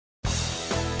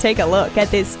Take a look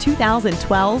at this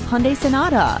 2012 Hyundai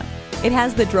Sonata. It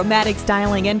has the dramatic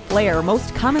styling and flair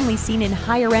most commonly seen in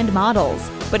higher-end models,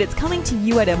 but it's coming to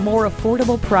you at a more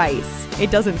affordable price.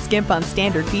 It doesn't skimp on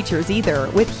standard features either,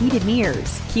 with heated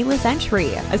mirrors, keyless entry,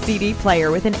 a CD player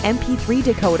with an MP3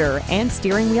 decoder, and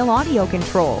steering wheel audio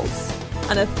controls.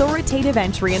 An authoritative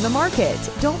entry in the market.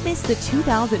 Don't miss the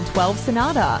 2012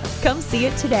 Sonata. Come see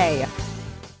it today.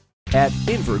 At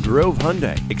Inver Grove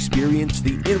Hyundai, experience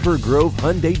the Inver Grove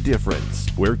Hyundai difference.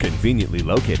 We're conveniently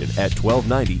located at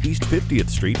 1290 East 50th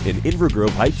Street in Inver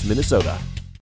Grove Heights, Minnesota.